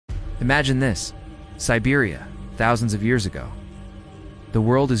Imagine this: Siberia, thousands of years ago. The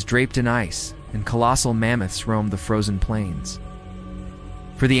world is draped in ice, and colossal mammoths roam the frozen plains.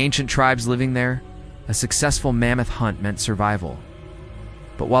 For the ancient tribes living there, a successful mammoth hunt meant survival.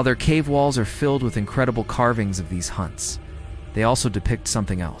 But while their cave walls are filled with incredible carvings of these hunts, they also depict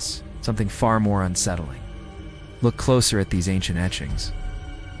something else, something far more unsettling. Look closer at these ancient etchings.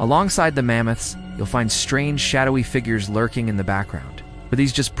 Alongside the mammoths, you'll find strange, shadowy figures lurking in the background. Were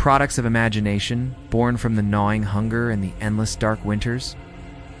these just products of imagination, born from the gnawing hunger and the endless dark winters?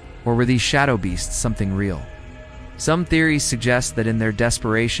 Or were these shadow beasts something real? Some theories suggest that in their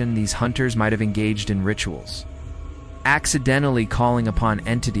desperation, these hunters might have engaged in rituals, accidentally calling upon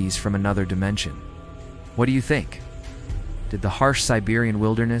entities from another dimension. What do you think? Did the harsh Siberian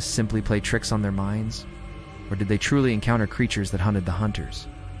wilderness simply play tricks on their minds? Or did they truly encounter creatures that hunted the hunters?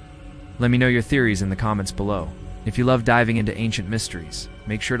 Let me know your theories in the comments below. If you love diving into ancient mysteries,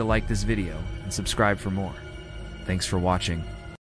 make sure to like this video and subscribe for more. Thanks for watching.